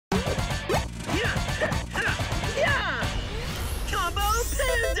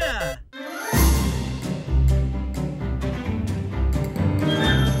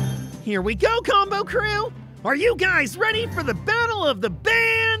Here we go, combo crew! Are you guys ready for the Battle of the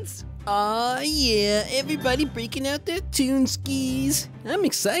Bands? Yeah, everybody breaking out their tune skis. I'm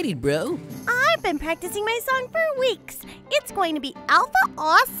excited, bro. I've been practicing my song for weeks. It's going to be Alpha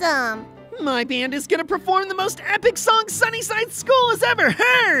Awesome. My band is gonna perform the most epic song Sunnyside School has ever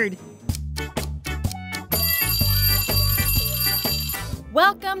heard!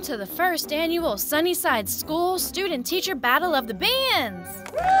 Welcome to the first annual Sunnyside School Student-Teacher Battle of the Bands!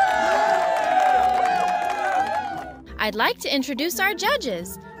 I'd like to introduce our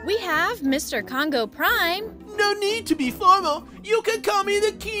judges. We have Mr. Congo Prime. No need to be formal. You can call me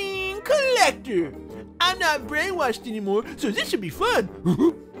the King Collector. I'm not brainwashed anymore, so this should be fun.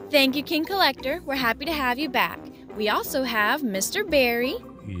 Thank you, King Collector. We're happy to have you back. We also have Mr. Barry.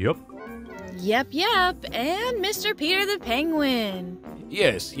 Yep. Yep. And Mr. Peter the Penguin.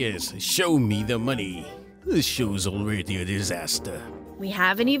 Yes. Show me the money. This show's already a disaster. We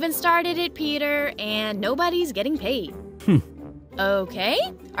haven't even started it, Peter, and nobody's getting paid. Okay,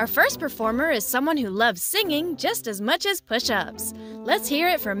 our first performer is someone who loves singing just as much as push-ups. Let's hear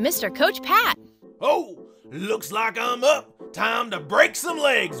it from Mr. Coach Pat. Oh, looks like I'm up. Time to break some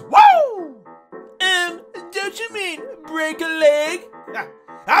legs. Woo! Don't you mean break a leg?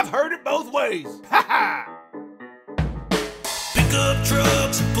 I've heard it both ways. Ha ha! Pick up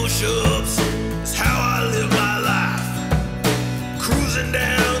trucks and push-ups is how I live my life. Cruising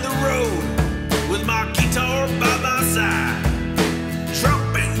down the road with my guitar by my side.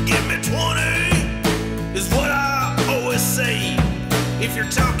 Drop and give me 20 is what I always say. If you're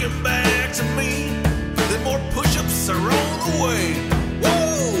talking back to me, then more push-ups are on the way.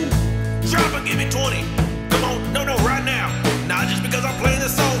 Woo! Drop and give me 20. Come on, no, right now. Not just because I'm playing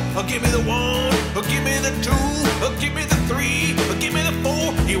this song. Or give me the 1, or give me the 2, or give me the 3, or give me the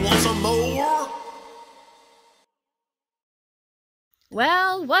 4. You want some more?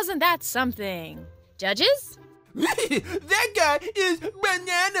 Well, wasn't that something? Judges? That guy is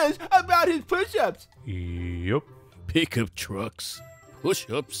bananas about his push-ups. Yep. Pickup trucks.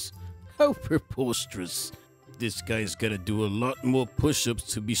 Push-ups. How preposterous. This guy's gotta do a lot more push-ups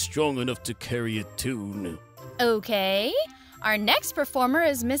to be strong enough to carry a tune. Okay, our next performer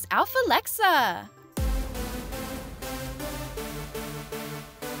is Miss Alpha Lexa.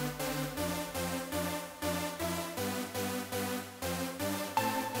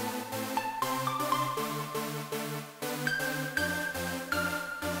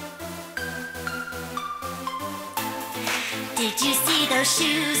 Did you see those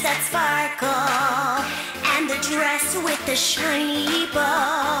shoes that sparkle? And the dress with the shiny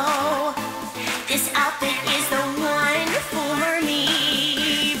bow? This outfit is the one for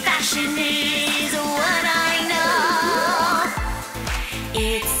me. Fashion is what I know.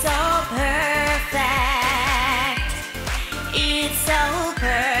 It's so perfect. It's so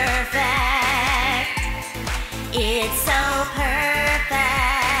perfect. It's so perfect.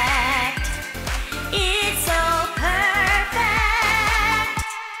 It's so perfect.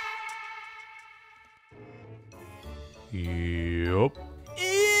 Yep.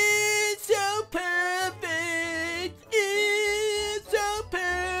 It's so perfect. It's so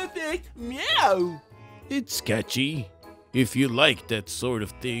perfect. Meow. It's catchy. If you like that sort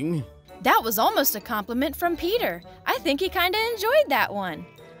of thing. That was almost a compliment from Peter. I think he kinda enjoyed that one.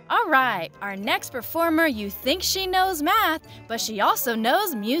 All right, our next performer, you think she knows math, but she also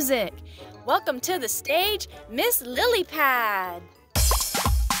knows music. Welcome to the stage, Miss Lilypad.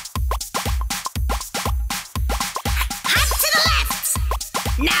 Hop to the left.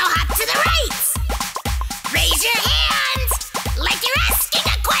 Now hop to the right. Raise your hands like you're asking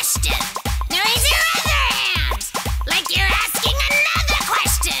a question. Now raise your other hand like you're asking another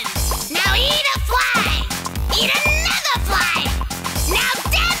question. Now eat a fly. Eat another fly. Now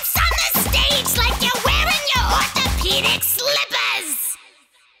dance on the stage like you're wearing your orthopedic slippers.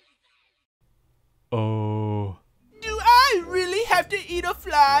 Oh. Do I really have to eat a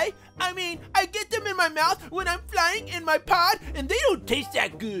fly? I mean, I get them in my mouth when I'm flying in my pod, and they don't taste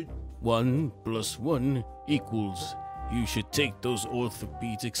that good. 1 + 1 equals. You should take those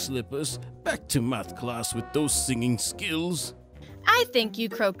orthopedic slippers back to math class with those singing skills. I think you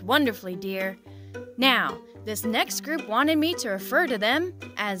croaked wonderfully, dear. Now, this next group wanted me to refer to them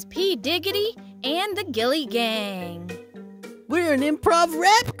as P. Diggity and the Gilly Gang. We're an improv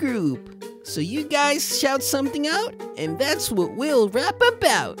rap group. So you guys shout something out, and that's what we'll rap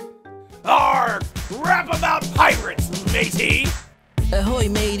about. Arr! Rap about pirates, matey! Ahoy,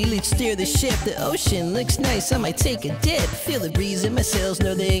 matey, let's steer the ship. The ocean looks nice, I might take a dip. Feel the breeze in my sails,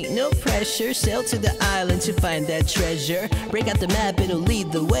 no there ain't no pressure. Sail to the island to find that treasure. Break out the map, it'll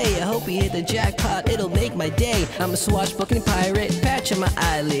lead the way. I hope we hit the jackpot, it'll make my day. I'm a swashbuckling pirate, patch on my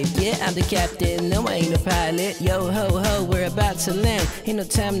eyelid. Yeah, I'm the captain, no I ain't no pilot. Yo ho ho, we're about to land. Ain't no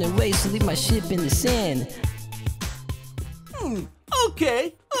time to waste, so leave my ship in the sand.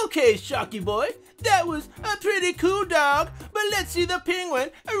 Okay, Shocky boy. That was a pretty cool, dog. But let's see the penguin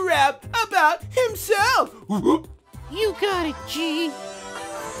rap about himself. You got it, G.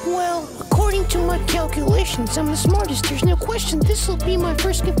 Well, according to my calculations, I'm the smartest, there's no question. This'll be my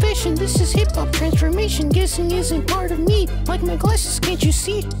first confession. This is hip-hop transformation. Guessing isn't part of me. Like my glasses, can't you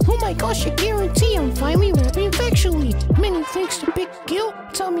see? Oh my gosh, I guarantee I'm finally rapping factually. Many thanks to Big Gil,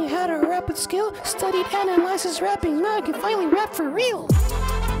 taught me how to rap with skill. Studied analysis rapping, now I can finally rap for real.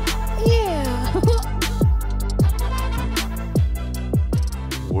 Yeah.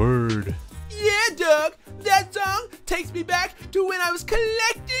 Word. Yeah, Doug. That song takes me back to when I was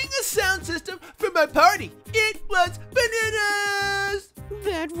collecting a sound system for my party. It was bananas.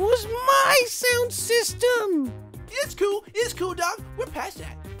 That was my sound system. It's cool, dog. We're past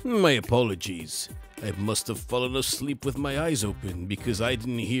that. My apologies. I must have fallen asleep with my eyes open because I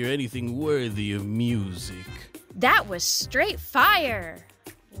didn't hear anything worthy of music. That was straight fire.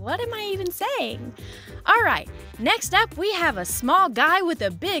 What am I even saying? All right, next up we have a small guy with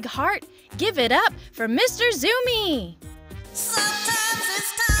a big heart. Give it up for Mr. Zoomy. Sometimes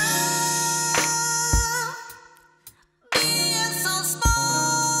it's tough being so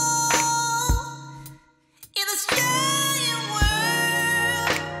small in a giant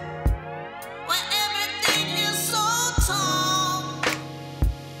world where everything is so tall.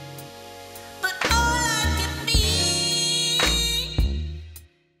 But all I can be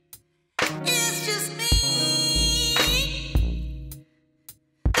is just me.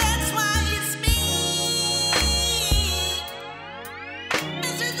 That's why it's me,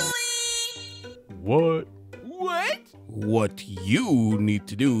 Mr. Zoe. What? What? What you need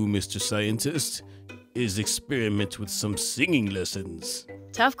to do, Mr. Scientist, is experiment with some singing lessons.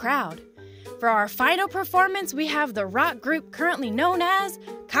 Tough crowd. For our final performance, we have the rock group currently known as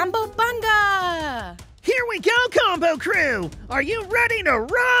Bunga. Here we go, Combo Crew! Are you ready to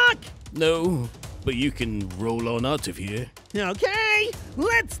rock? No, but you can roll on out of here. Okay,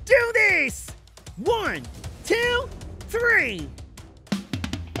 let's do this! 1, 2, 3.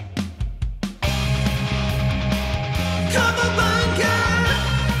 Bunga!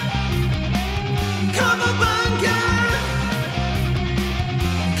 Bunga!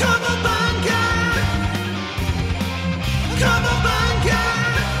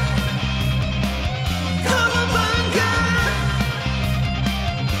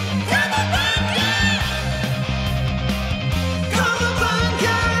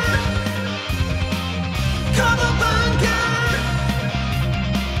 Bunga!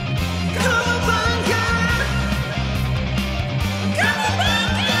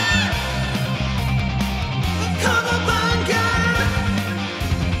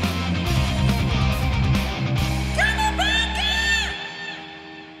 Bunga!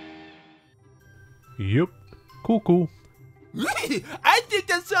 Yep. Cool. I think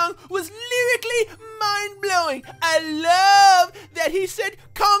that song was lyrically mind-blowing. I love that he said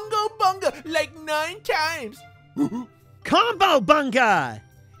Congo Bunga like 9 times. Combo Bunga!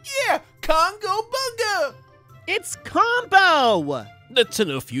 Yeah, Congo Bunga. It's Combo! That's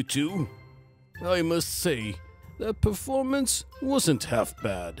enough, you two. I must say, that performance wasn't half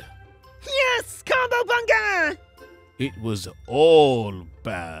bad. Yes, Combo Bunga! It was all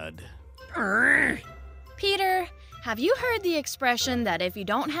bad. Peter, have you heard the expression that if you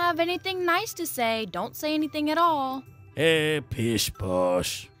don't have anything nice to say, don't say anything at all? Pish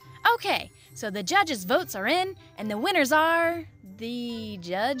posh. Okay, so the judges' votes are in, and the winners are the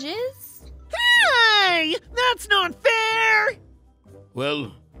judges? Hey! That's not fair!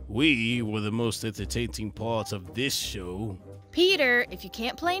 Well, we were the most entertaining part of this show. Peter, if you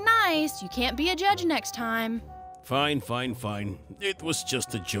can't play nice, you can't be a judge next time. Fine. It was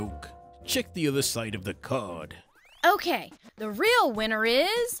just a joke. Check the other side of the card. Okay, the real winner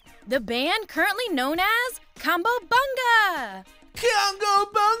is the band currently known as Combo Bunga.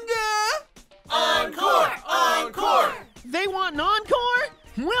 Congo Bunga! Encore! Encore! They want an encore?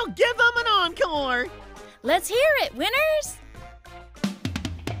 We'll give them an encore! Let's hear it, winners!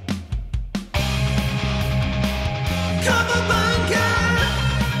 Bunga! Bunga!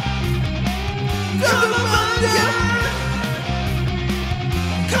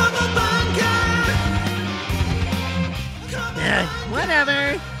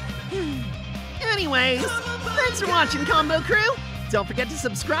 Whatever. Anyways, thanks for watching, Combo Crew. Don't forget to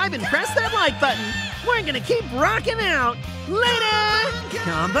subscribe and press that like button. We're gonna keep rocking out. Later!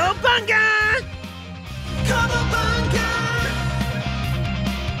 Combo Bunga! Combo Bunga!